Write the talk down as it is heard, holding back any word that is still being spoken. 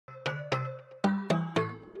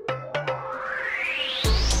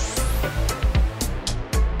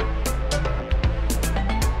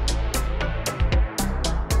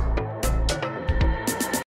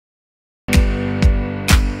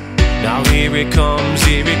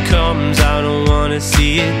here it comes, I don't wanna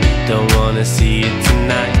see it, don't wanna see it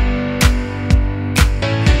tonight.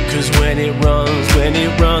 Cause when it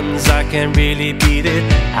runs, I can't really beat it,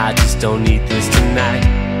 I just don't need this tonight.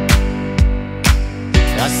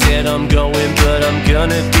 I said I'm going, but I'm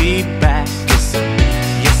gonna be back.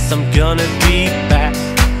 Yes, I'm gonna be back.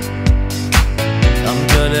 I'm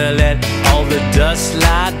gonna let all the dust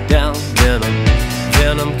lie down,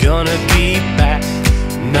 then I'm gonna be back.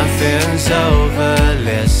 Nothing's over,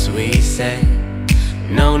 less we say.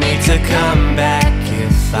 No need to come back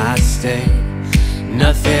if I stay.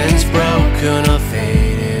 Nothing's broken or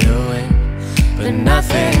faded away, but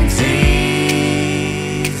nothing's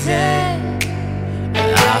easy.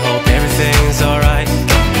 I hope everything's alright.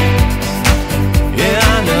 Yeah,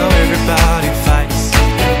 I know everybody fights.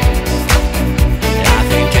 I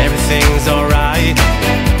think everything's alright.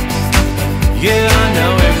 Yeah,